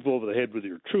beat people over the head with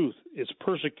your truth. It's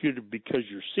persecuted because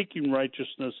you're seeking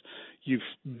righteousness. You've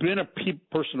been a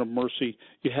person of mercy.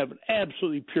 You have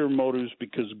absolutely pure motives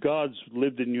because God's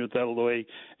lived in you that way.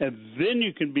 And then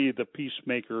you can be the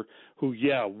peacemaker who,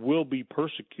 will be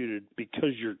persecuted because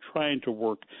you're trying to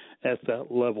work at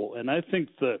that level. And I think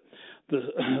the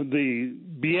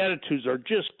Beatitudes are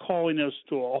just calling us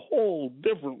to a whole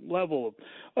different level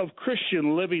of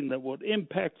Christian living that would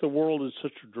impact the world in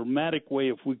such a dramatic way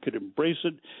if we could embrace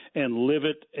it and live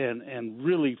it and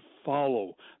really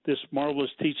follow this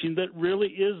marvelous teaching that really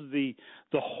is the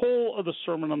whole of the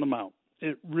Sermon on the Mount.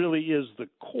 It really is the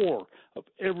core of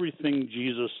everything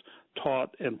Jesus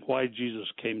taught and why Jesus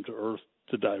came to earth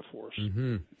to die for us.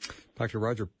 Mm-hmm. Dr.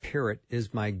 Roger Parrott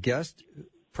is my guest,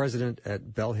 president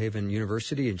at Belhaven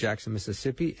University in Jackson,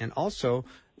 Mississippi, and also,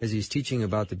 as he's teaching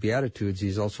about the Beatitudes,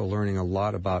 he's also learning a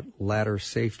lot about ladder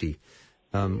safety,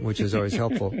 which is always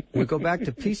helpful. We go back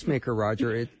to peacemaker,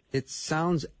 Roger. It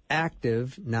sounds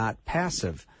active, not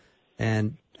passive.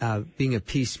 And being a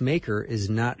peacemaker is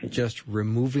not just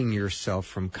removing yourself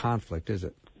from conflict, is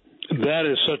it? That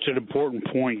is such an important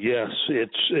point. Yes,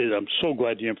 I'm so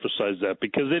glad you emphasized that,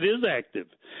 because it is active,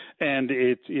 and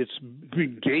it's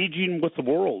engaging with the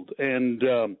world, and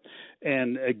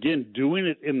again, doing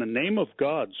it in the name of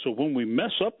God. So when we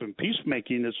mess up in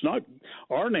peacemaking, it's not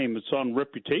our name that's on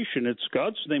reputation; it's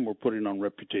God's name we're putting on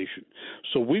reputation.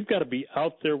 So we've got to be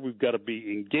out there. We've got to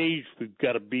be engaged. We've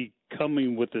got to be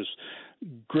coming with this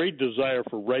great desire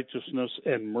for righteousness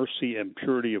and mercy and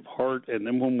purity of heart. And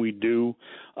then when we do,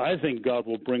 I think God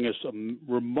will bring us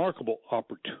remarkable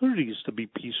opportunities to be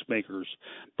peacemakers.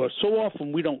 But so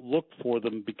often we don't look for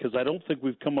them, because I don't think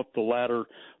we've come up the ladder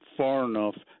far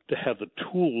enough to have the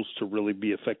tools to really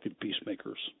be effective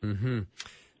peacemakers. Mm-hmm.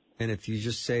 And if you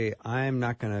just say, I'm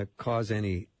not going to cause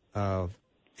any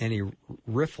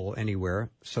riffle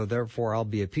anywhere, so therefore I'll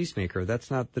be a peacemaker,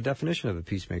 that's not the definition of a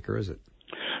peacemaker, is it?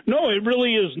 No, it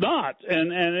really is not, and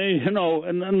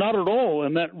not at all.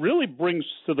 And that really brings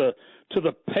to the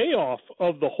payoff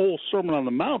of the whole Sermon on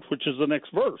the Mount, which is the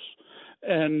next verse.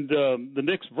 And the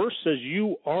next verse says,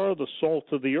 "You are the salt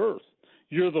of the earth.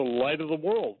 You're the light of the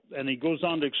world." And he goes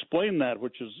on to explain that,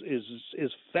 which is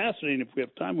fascinating. If we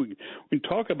have time, we can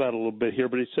talk about it a little bit here.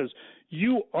 But he says,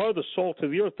 "You are the salt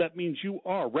of the earth." That means you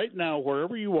are right now,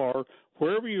 wherever you are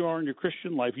in your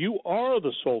Christian life, you are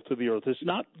the salt of the earth. It's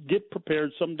not get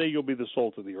prepared, someday you'll be the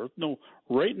salt of the earth. No,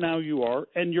 right now you are,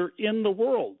 and you're in the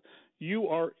world. You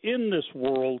are in this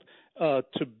world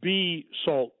to be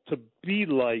salt, to be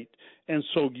light. And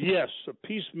so, yes,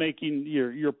 peacemaking,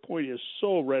 your point is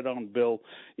so right on, Bill.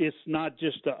 It's not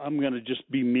just I'm going to just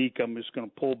be meek. I'm just going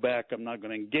to pull back. I'm not going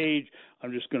to engage.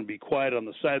 I'm just going to be quiet on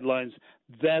the sidelines.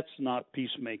 That's not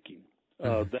peacemaking.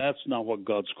 That's not what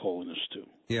God's calling us to.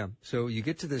 Yeah. So you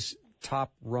get to this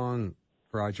top rung,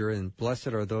 Roger, and blessed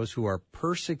are those who are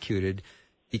persecuted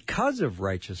because of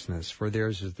righteousness, for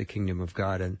theirs is the kingdom of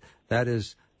God. And that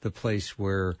is the place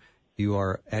where you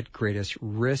are at greatest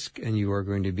risk, and you are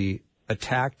going to be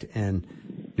attacked,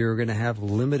 and you're going to have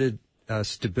limited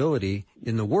stability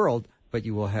in the world, but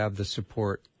you will have the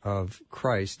support of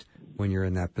Christ when you're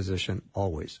in that position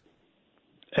always.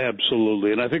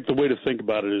 Absolutely. And I think the way to think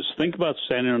about it is think about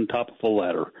standing on top of a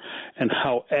ladder and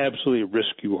how absolutely at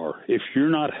risk you are. If you're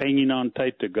not hanging on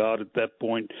tight to God at that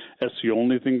point, that's the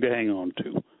only thing to hang on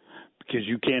to, because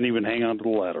you can't even hang on to the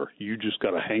ladder. You just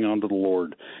got to hang on to the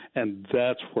Lord, and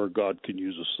that's where God can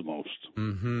use us the most.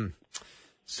 Mm-hmm.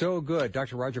 So good.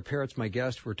 Dr. Roger Parrott's my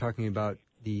guest. We're talking about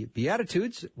the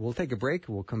Beatitudes. We'll take a break.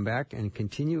 We'll come back and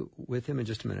continue with him in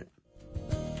just a minute.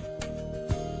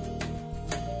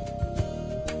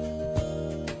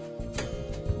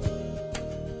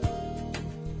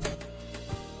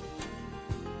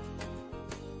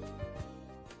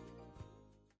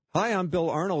 Hi, I'm Bill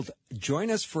Arnold.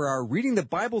 Join us for our Reading the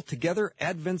Bible Together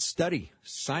Advent Study.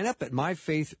 Sign up at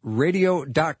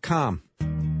myfaithradio.com.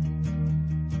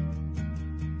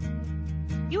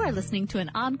 You are listening to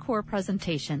an encore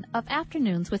presentation of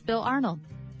Afternoons with Bill Arnold.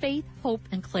 Faith, hope,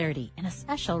 and clarity in a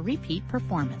special repeat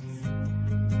performance.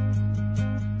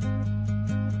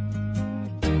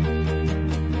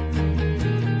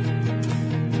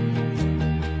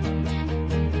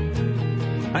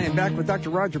 I am back with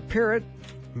Dr. Roger Parrott.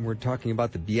 We're talking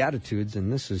about the Beatitudes, and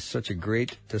this is such a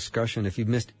great discussion. If you've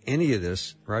missed any of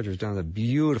this, Roger's done a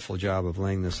beautiful job of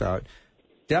laying this out.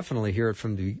 Definitely hear it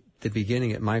from the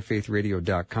beginning at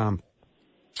myfaithradio.com.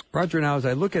 Roger, now as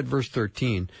I look at verse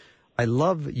 13, I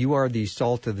love you are the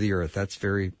salt of the earth. That's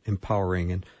very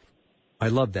empowering, and I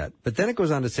love that. But then it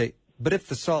goes on to say, but if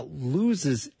the salt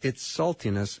loses its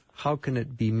saltiness, how can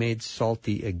it be made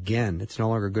salty again? It's no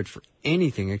longer good for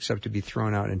anything except to be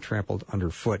thrown out and trampled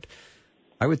underfoot.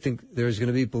 I would think there's going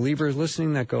to be believers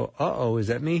listening that go, uh-oh, is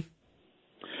that me?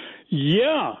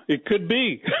 Yeah, it could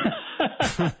be.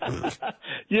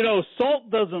 Salt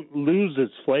doesn't lose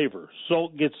its flavor.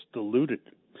 Salt gets diluted,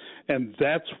 and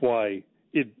that's why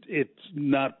it's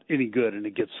not any good and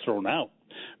it gets thrown out,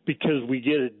 because we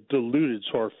get it diluted.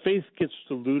 So our faith gets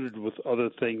diluted with other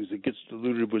things. It gets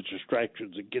diluted with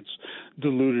distractions. It gets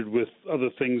diluted with other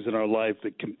things in our life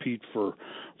that compete for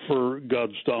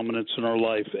God's dominance in our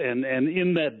life. And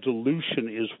in that dilution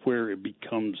is where it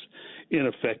becomes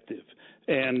ineffective.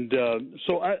 And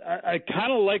so I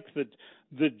kind of like that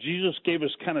Jesus gave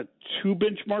us kind of two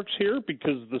benchmarks here,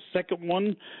 because the second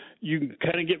one, you can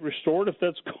kind of get restored if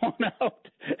that's gone out,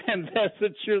 and that's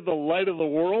that you're the light of the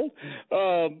world.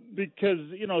 Because,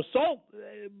 salt,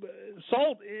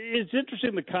 it's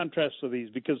interesting the contrast of these,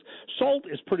 because salt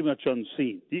is pretty much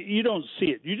unseen. You don't see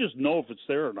it. You just know if it's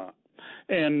there or not.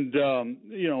 And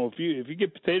if you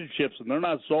get potato chips and they're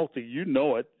not salty, you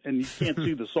know it, and you can't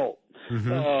see the salt.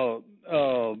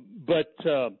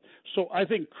 So I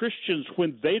think Christians,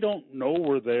 when they don't know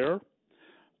we're there,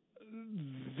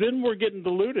 then we're getting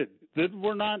diluted. Then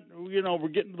we're not, we're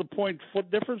getting to the point,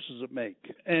 what difference does it make?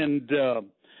 And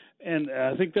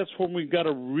I think that's when we've got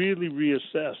to really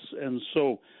reassess. And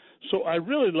so I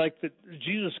really like that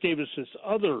Jesus gave us this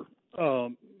other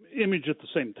image at the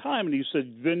same time, and he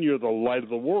said, then you're the light of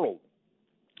the world.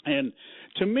 And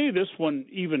to me, this one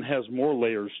even has more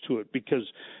layers to it because,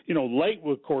 light,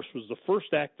 of course, was the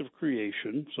first act of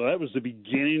creation. So that was the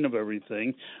beginning of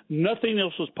everything. Nothing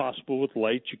else was possible with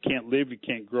light. You can't live, you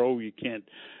can't grow, you can't,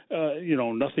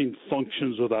 nothing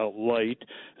functions without light.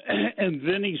 And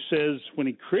then he says, when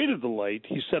he created the light,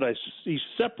 he said, he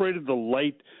separated the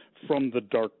light from the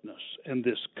darkness and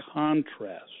this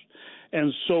contrast.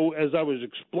 And so as I was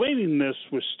explaining this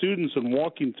with students and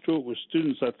walking through it with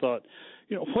students, I thought,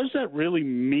 what does that really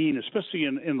mean, especially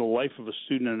in the life of a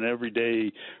student and an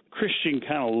everyday Christian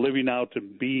kind of living out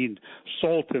and being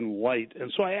salt and light?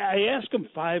 And so I asked them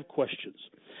 5 questions,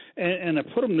 and I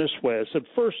put them this way. I said,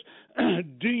 first,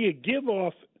 do you give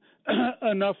off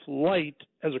enough light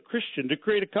as a Christian to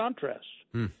create a contrast?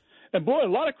 And boy, a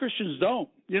lot of Christians don't.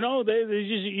 You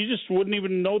just wouldn't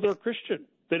even know they're a Christian.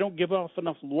 They don't give off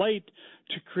enough light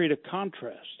to create a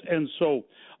contrast. And so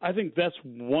I think that's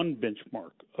one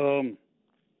benchmark.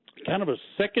 Kind of a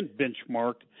second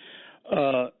benchmark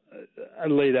I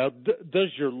laid out, does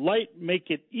your light make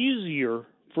it easier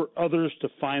for others to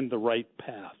find the right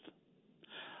path?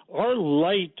 Our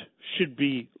light should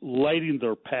be lighting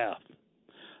their path.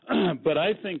 But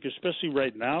I think, especially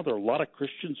right now, there are a lot of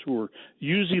Christians who are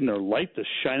using their light to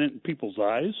shine it in people's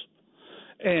eyes.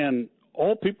 And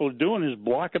all people are doing is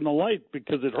blocking the light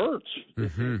because it hurts.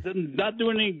 It's not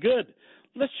doing any good.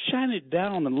 Let's shine it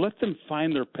down and let them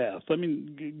find their path. I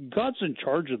mean, God's in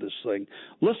charge of this thing.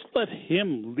 Let's let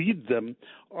him lead them.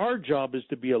 Our job is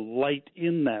to be a light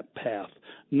in that path,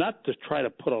 not to try to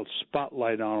put a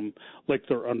spotlight on them like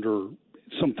they're under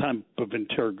some type of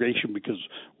interrogation because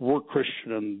we're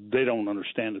Christian and they don't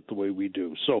understand it the way we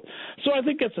do. So I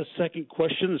think that's a second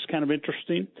question that's kind of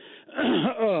interesting.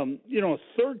 A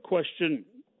third question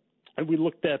we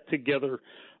looked at together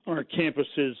on our campus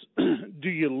is, do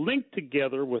you link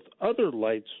together with other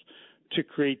lights to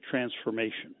create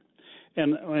transformation?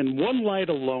 And one light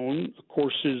alone, of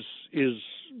course, is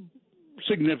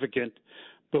significant,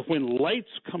 but when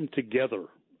lights come together,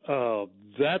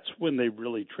 that's when they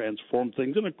really transform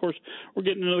things. And, of course, we're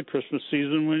getting into the Christmas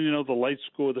season when,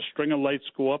 the string of lights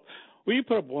go up. Well, you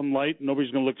put up one light, nobody's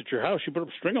going to look at your house. You put up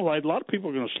a string of light, a lot of people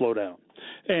are going to slow down.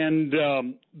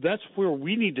 And that's where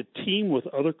we need to team with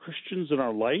other Christians in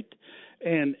our light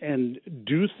and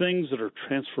do things that are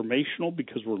transformational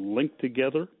because we're linked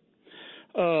together.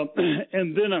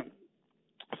 And then a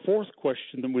fourth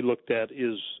question that we looked at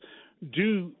is,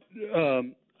 do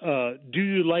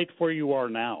you light where you are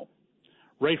now?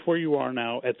 Right where you are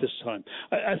now at this time.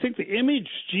 I think the image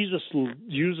Jesus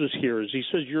uses here is he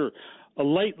says you're a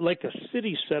light like a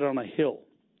city set on a hill.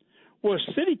 Well,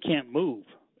 a city can't move.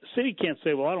 A city can't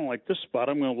say, well, I don't like this spot,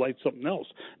 I'm going to light something else.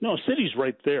 No, a city's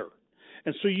right there.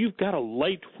 And so you've got to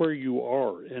light where you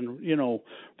are. And, for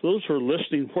those who are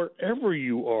listening, wherever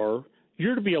you are,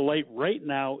 you're to be a light right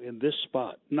now in this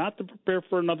spot, not to prepare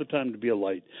for another time to be a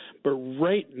light, but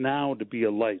right now to be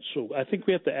a light. So I think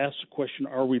we have to ask the question,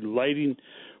 are we lighting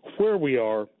where we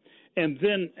are? And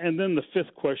then the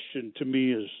fifth question to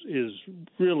me is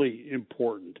really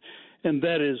important, and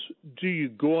that is, do you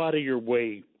go out of your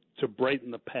way to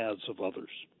brighten the paths of others?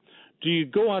 Do you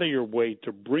go out of your way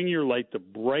to bring your light to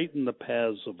brighten the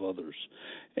paths of others?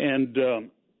 And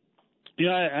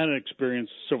I had an experience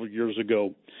several years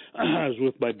ago. I was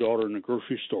with my daughter in a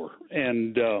grocery store,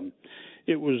 and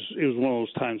it was one of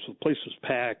those times the place was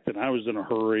packed, and I was in a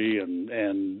hurry,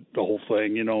 and the whole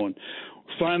thing, and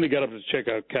finally got up to the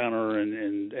checkout counter,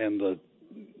 and the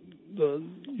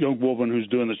young woman who's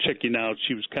doing the checking out,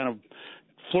 she was kind of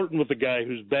flirting with the guy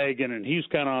who's bagging, and he's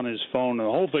kind of on his phone, and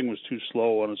the whole thing was too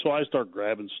slow, and so I start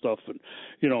grabbing stuff and,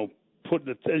 putting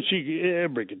it, and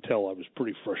everybody could tell I was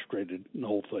pretty frustrated in the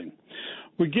whole thing.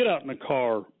 We get out in the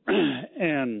car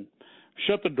and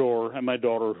shut the door, and my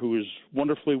daughter, who is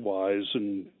wonderfully wise,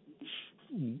 and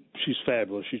she's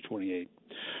fabulous, she's 28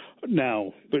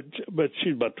 now, but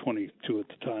she's about 22 at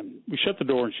the time. We shut the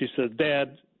door, and she said,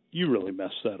 Dad, you really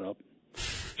messed that up.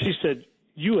 She said,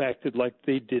 you acted like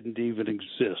they didn't even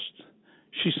exist.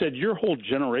 She said, your whole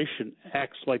generation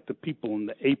acts like the people in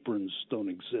the aprons don't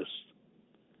exist.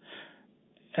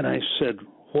 And I said,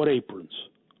 what aprons?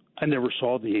 I never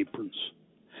saw the aprons.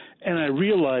 And I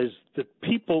realized that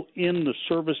people in the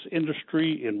service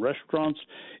industry, in restaurants,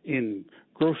 in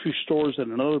grocery stores,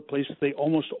 and in other places, they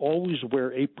almost always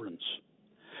wear aprons.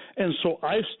 And so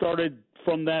I started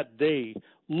from that day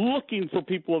looking for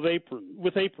people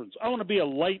with aprons. I want to be a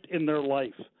light in their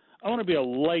life. I want to be a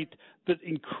light that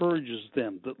encourages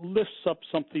them, that lifts up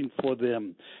something for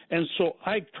them. And so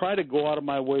I try to go out of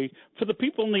my way for the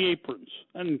people in the aprons.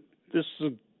 And this is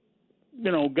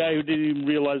a guy who didn't even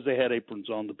realize they had aprons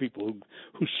on, the people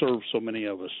who serve so many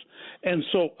of us. And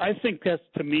so I think that,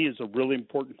 to me, is a really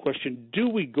important question. Do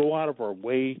we go out of our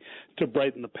way to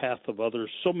brighten the path of others?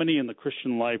 So many in the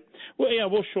Christian life, well, yeah,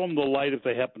 we'll show them the light if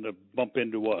they happen to bump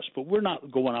into us, but we're not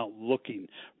going out looking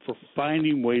for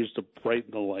finding ways to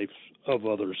brighten the lives of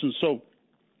others. And so,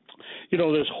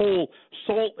 this whole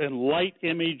salt and light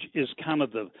image is kind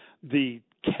of the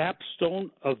capstone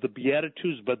of the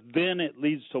Beatitudes, but then it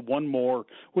leads to one more,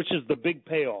 which is the big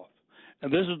payoff.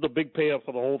 And this is the big payoff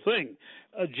of the whole thing.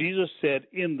 Jesus said,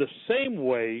 in the same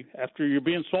way, after you're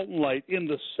being salt and light, in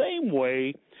the same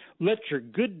way, let your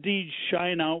good deeds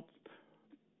shine out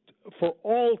for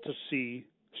all to see,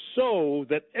 so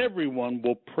that everyone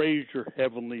will praise your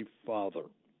heavenly Father.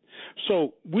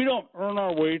 So we don't earn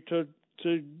our way to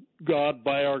God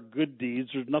by our good deeds.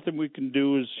 There's nothing we can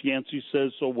do, as Yancey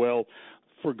says so well,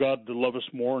 for God to love us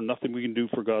more, and nothing we can do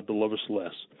for God to love us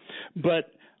less.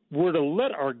 But we're to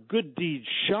let our good deeds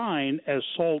shine as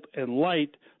salt and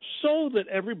light, so that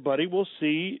everybody will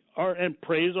see and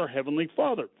praise our Heavenly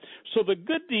Father. So the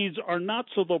good deeds are not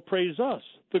so they'll praise us.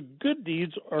 The good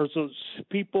deeds are so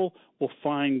people will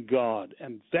find God.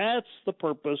 And that's the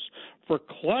purpose for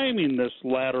climbing this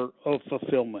ladder of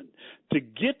fulfillment, to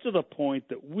get to the point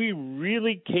that we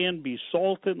really can be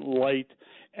salt and light,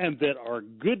 and that our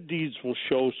good deeds will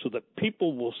show, so that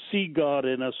people will see God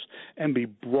in us and be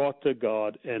brought to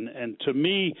God. And to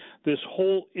me, this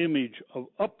whole image of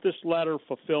up this ladder of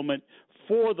fulfillment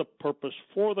for the purpose,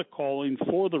 for the calling,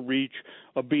 for the reach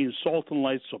of being salt and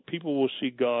light so people will see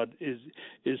God is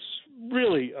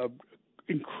really an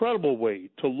incredible way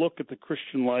to look at the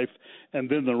Christian life. And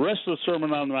then the rest of the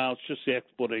Sermon on the Mount is just the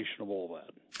explanation of all that.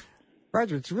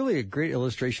 Roger, it's really a great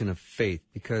illustration of faith,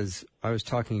 because I was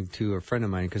talking to a friend of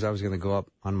mine because I was going to go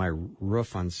up on my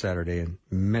roof on Saturday and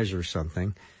measure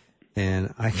something.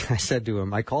 And I said to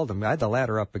him, I called him, I had the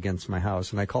ladder up against my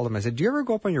house, and I called him, I said, do you ever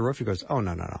go up on your roof? He goes, oh,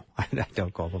 no, I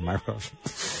don't go up on my roof.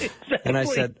 Exactly. And I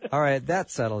said, all right, that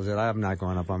settles it. I'm not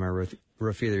going up on my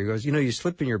roof either. He goes, you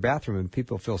slip in your bathroom and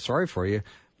people feel sorry for you.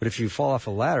 But if you fall off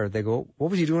a ladder, they go, what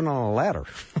was you doing on a ladder?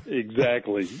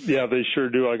 Exactly. Yeah, they sure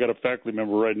do. I got a faculty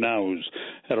member right now who's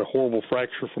had a horrible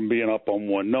fracture from being up on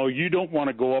one. No, you don't want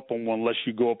to go up on one unless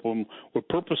you go up on with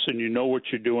purpose and you know what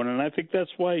you're doing. And I think that's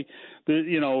why, as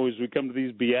we come to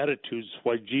these Beatitudes,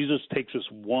 why Jesus takes us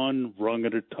one rung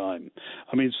at a time.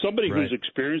 I mean, somebody who's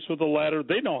experienced with a ladder,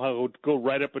 they know how to go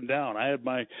right up and down. I had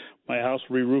my house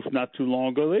re-roofed not too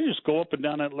long ago. They just go up and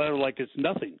down that ladder like it's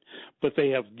nothing. But they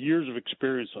have years of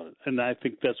experience on it. And I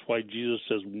think that's why Jesus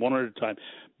says one at a time.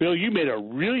 Bill, you made a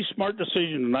really smart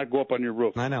decision to not go up on your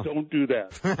roof. I know. Don't do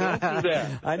that. Don't do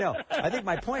that. I know. I think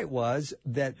my point was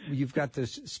that you've got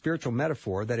this spiritual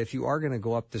metaphor that if you are going to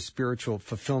go up the spiritual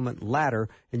fulfillment ladder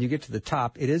and you get to the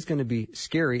top, it is going to be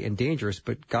scary and dangerous,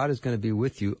 but God is going to be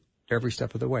with you every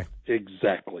step of the way.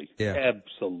 Exactly. Yeah.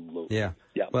 Absolutely. Yeah.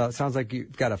 Yeah. Well, it sounds like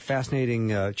you've got a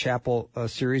fascinating chapel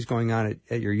series going on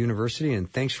at your university, and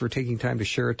thanks for taking time to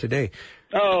share it today.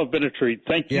 Oh, it's been a treat.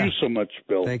 Thank you so much,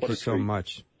 Bill. Thank you so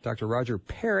much. Dr. Roger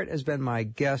Parrott has been my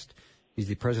guest. He's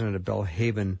the president of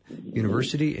Belhaven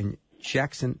University in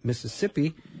Jackson,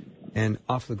 Mississippi, and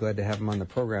awfully glad to have him on the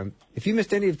program. If you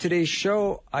missed any of today's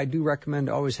show, I do recommend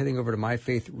always heading over to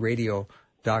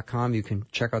myfaithradio.com. You can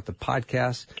check out the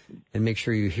podcast and make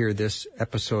sure you hear this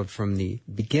episode from the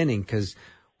beginning, because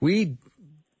we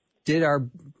did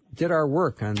our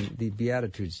work on the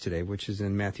Beatitudes today, which is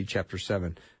in Matthew chapter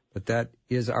 7. But that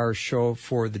is our show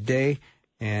for the day.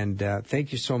 And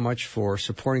thank you so much for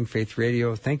supporting Faith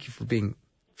Radio. Thank you for being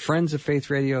friends of Faith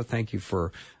Radio. Thank you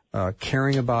for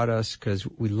caring about us, because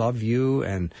we love you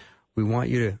and we want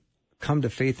you to come to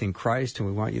faith in Christ, and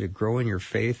we want you to grow in your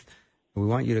faith. And we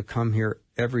want you to come here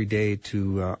every day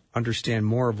to understand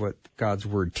more of what God's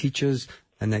Word teaches,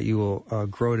 and that you will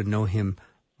grow to know Him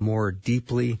more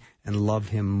deeply and love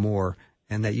Him more,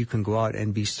 and that you can go out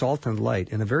and be salt and light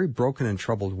in a very broken and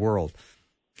troubled world.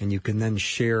 And you can then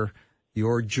share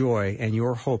your joy and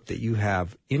your hope that you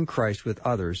have in Christ with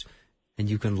others, and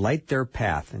you can light their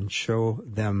path and show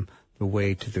them the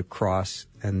way to the cross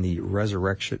and the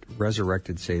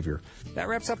resurrected Savior. That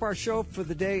wraps up our show for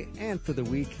the day and for the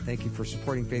week. Thank you for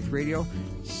supporting Faith Radio.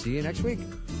 See you next week.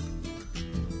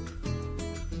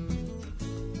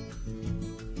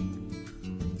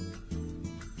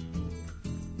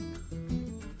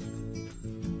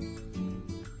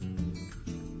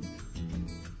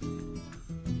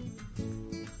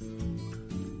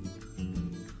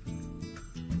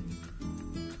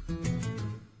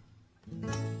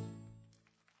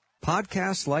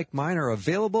 Podcasts like mine are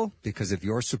available because of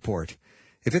your support.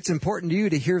 If it's important to you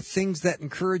to hear things that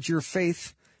encourage your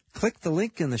faith, click the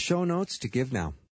link in the show notes to give now.